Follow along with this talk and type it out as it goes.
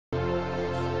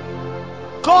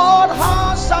God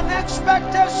has an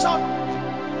expectation.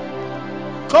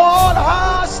 God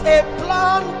has a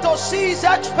plan to see his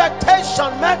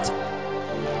expectation met.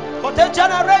 But the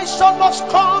generation must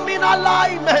come in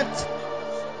alignment.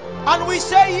 And we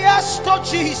say yes to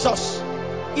Jesus.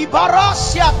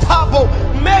 Ibarasia tabo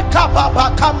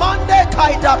mekababa kamande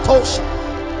kaidatos.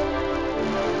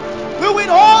 We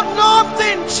withhold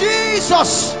nothing,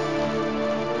 Jesus.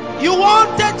 You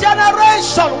want a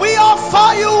generation, we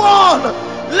offer you one.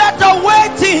 Let the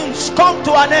waitings come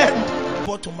to an end.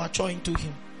 But to mature into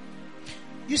him.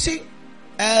 You see,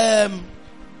 I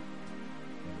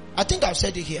think I've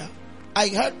said it here. I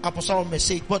heard Apostle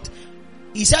message, but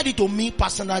he said it to me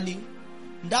personally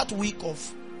that week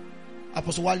of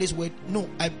Apostle Wale's wedding. No,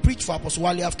 I preached for Apostle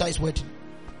Wale after his wedding.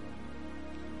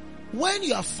 When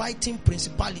you are fighting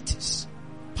principalities,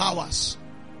 powers,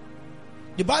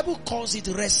 the Bible calls it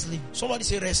wrestling. Somebody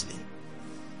say wrestling.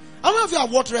 How many of you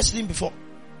have watched wrestling before?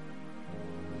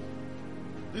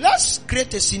 Let's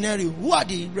create a scenario. Who are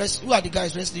the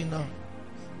guys wrestling now?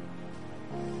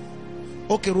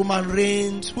 Okay, Roman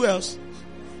Reigns. Who else?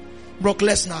 Brock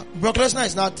Lesnar. Brock Lesnar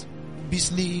is not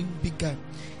beastly big guy.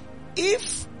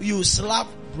 If you slap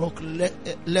Brock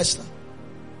Lesnar,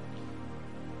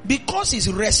 because he's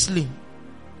wrestling,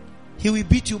 he will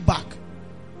beat you back.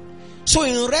 So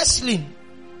in wrestling,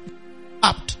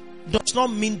 apt does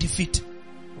not mean defeat.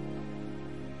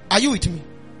 Are you with me?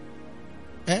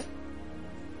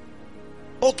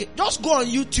 Okay, just go on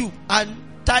YouTube and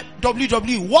type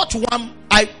WWE. Watch one.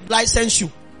 I license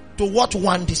you to watch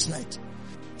one this night.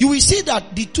 You will see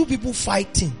that the two people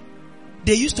fighting,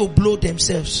 they used to blow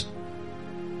themselves.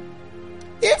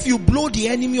 If you blow the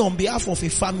enemy on behalf of a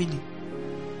family,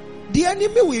 the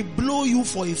enemy will blow you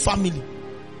for a family.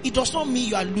 It does not mean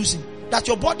you are losing. That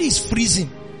your body is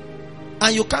freezing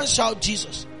and you can't shout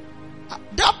Jesus.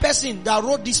 That person that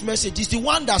wrote this message is the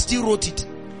one that still wrote it.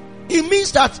 It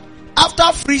means that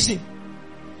after freezing,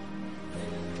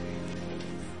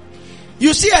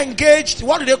 you see engaged,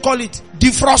 what do they call it?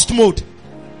 Defrost mode.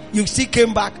 You still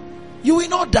came back. You will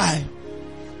not die.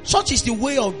 Such is the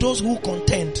way of those who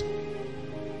contend.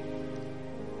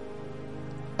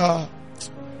 No,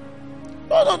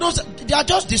 they are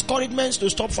just discouragements to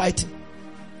stop fighting.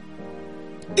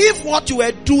 If what you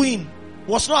were doing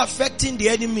was not affecting the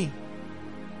enemy,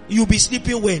 you'll be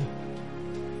sleeping well.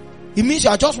 It means you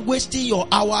are just wasting your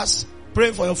hours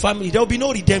praying for your family. There will be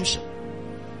no redemption.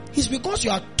 It's because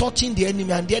you are touching the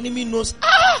enemy and the enemy knows,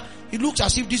 it looks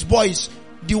as if this boy is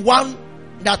the one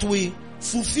that will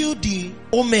fulfill the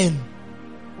omen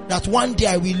that one day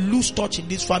I will lose touch in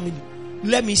this family.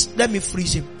 Let me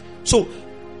freeze him. So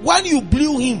when you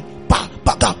blew him,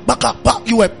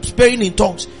 you were praying in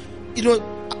tongues. You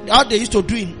know how they used to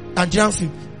do in Nigerian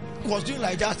film. He was doing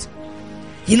like that.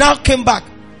 He now came back.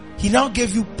 He now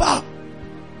gave you power.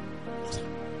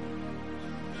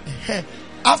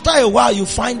 After a while, you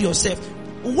find yourself.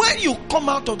 When you come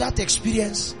out of that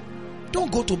experience,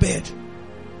 don't go to bed.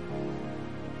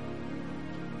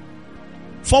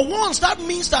 For once, that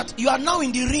means that you are now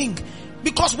in the ring.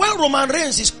 Because when Roman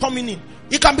Reigns is coming in,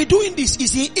 he can be doing this.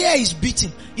 His air is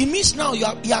beating. It means now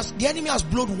the enemy has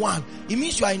blown one. It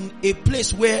means you are in a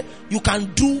place where you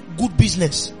can do good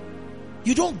business.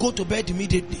 You don't go to bed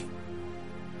immediately.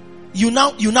 You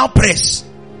now press.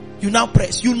 You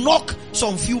knock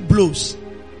some few blows.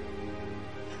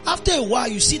 After a while,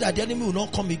 you see that the enemy will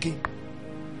not come again.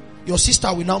 Your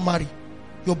sister will now marry.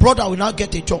 Your brother will now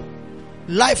get a job.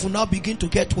 Life will now begin to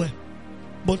get well.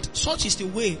 But such is the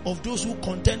way of those who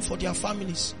contend for their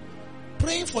families.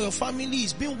 Praying for your family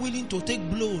is being willing to take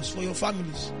blows for your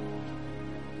families.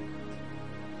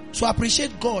 So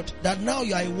appreciate God that now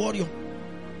you are a warrior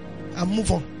and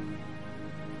move on.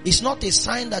 It's not a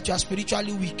sign that you are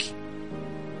spiritually weak.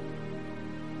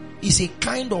 It's a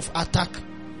kind of attack.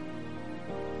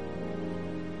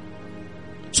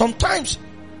 Sometimes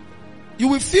you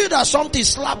will feel that something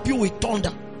slap you with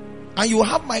thunder and you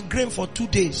have migraine for 2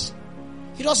 days.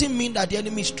 It doesn't mean that the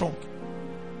enemy is strong.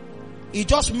 It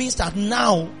just means that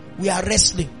now we are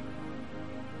wrestling.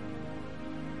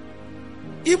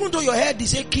 Even though your head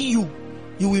is aching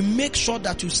you will make sure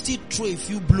that you still throw a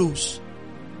few blows.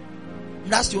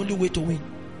 That's the only way to win.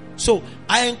 So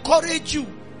I encourage you.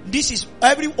 This is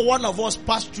every one of us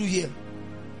passed through here.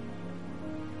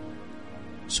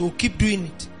 So keep doing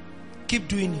it. Keep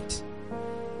doing it.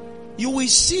 You will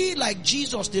see, like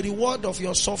Jesus, the reward of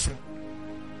your suffering.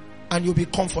 And you'll be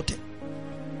comforted.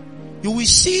 You will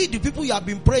see the people you have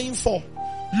been praying for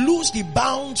lose the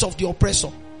bounds of the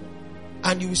oppressor.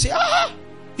 And you will say,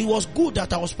 it was good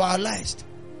that I was paralyzed.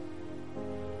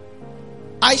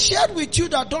 I shared with you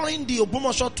that during the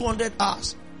Obumasho 200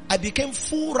 hours, I became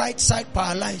full right side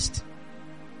paralyzed.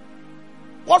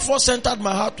 What first entered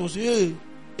my heart was, hey.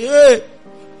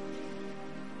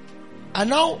 I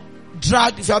now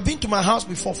dragged, if you have been to my house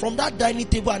before, from that dining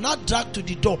table, I now dragged to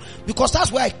the door, because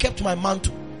that's where I kept my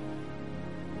mantle.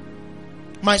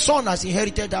 My son has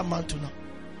inherited that mantle now.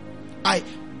 I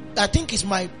think it's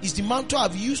the mantle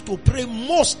I've used to pray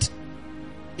most.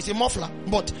 It's a muffler,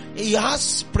 but he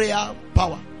has prayer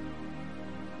power.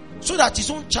 So that his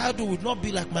own childhood would not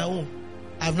be like my own.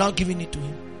 I've now given it to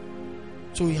him.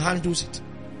 So he handles it.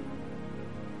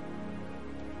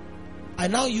 I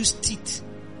now use teeth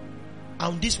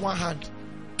on this one hand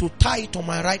to tie it on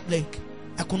my right leg.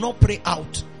 I could not pray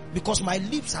out because my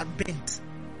lips had bent.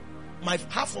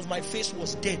 Half of my face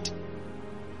was dead.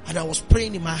 And I was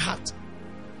praying in my heart.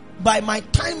 By my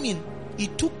timing,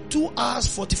 it took 2 hours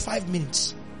 45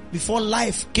 minutes before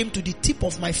life came to the tip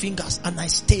of my fingers, and I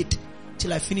stayed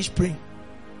till I finished praying.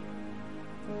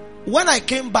 When I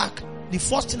came back, the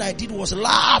first thing I did was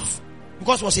laugh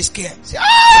because it was a scare. Say,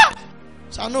 ah!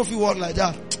 So I don't know if you walk like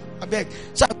that. I beg.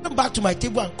 So I went back to my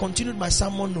table and continued my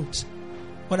sermon notes.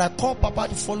 When I called Papa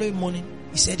the following morning,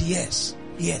 he said, yes.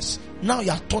 Now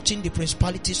you are touching the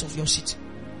principalities of your city.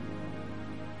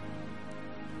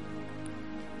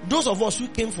 Those of us who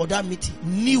came for that meeting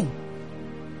knew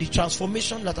the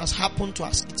transformation that has happened to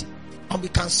our city. And we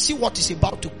can see what is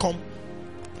about to come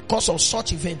because of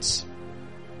such events.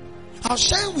 I'll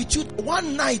share with you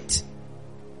one night,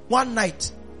 around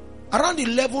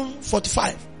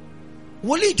 11:45,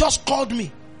 Woli just called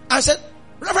me and said,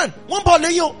 Reverend, one ball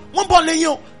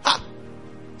leyo.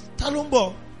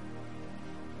 Talumbo.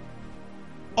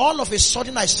 All of a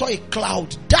sudden I saw a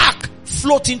cloud, dark,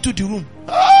 float into the room.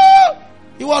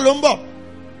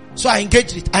 So I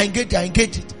engaged it.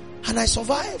 And I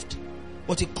survived.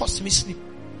 But it cost me sleep.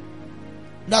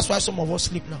 That's why some of us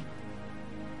sleep now.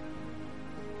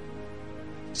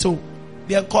 So,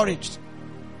 be encouraged.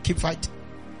 Keep fighting.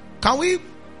 Can we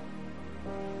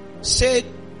say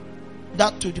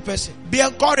that to the person? Be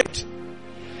encouraged.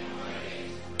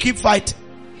 Keep fighting.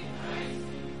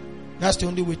 That's the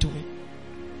only way to win.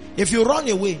 If you run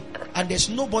away and there's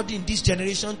nobody in this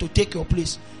generation to take your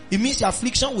place, it means the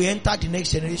affliction will enter the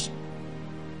next generation.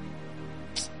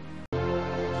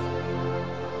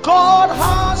 God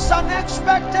has an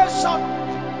expectation.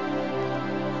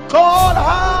 God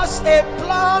has a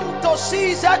plan to see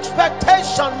his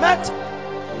expectation met.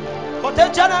 But the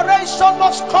generation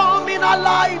must come in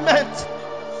alignment.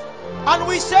 And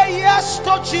we say yes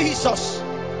to Jesus.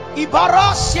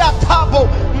 Ibarasia tabo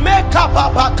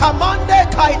mekababa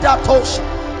kamande kaidatos.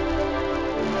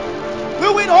 We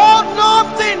withhold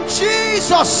nothing,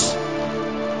 Jesus.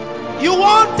 You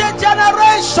want a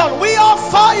generation, we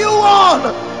offer you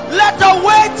one. Let the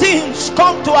waitings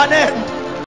come to an end.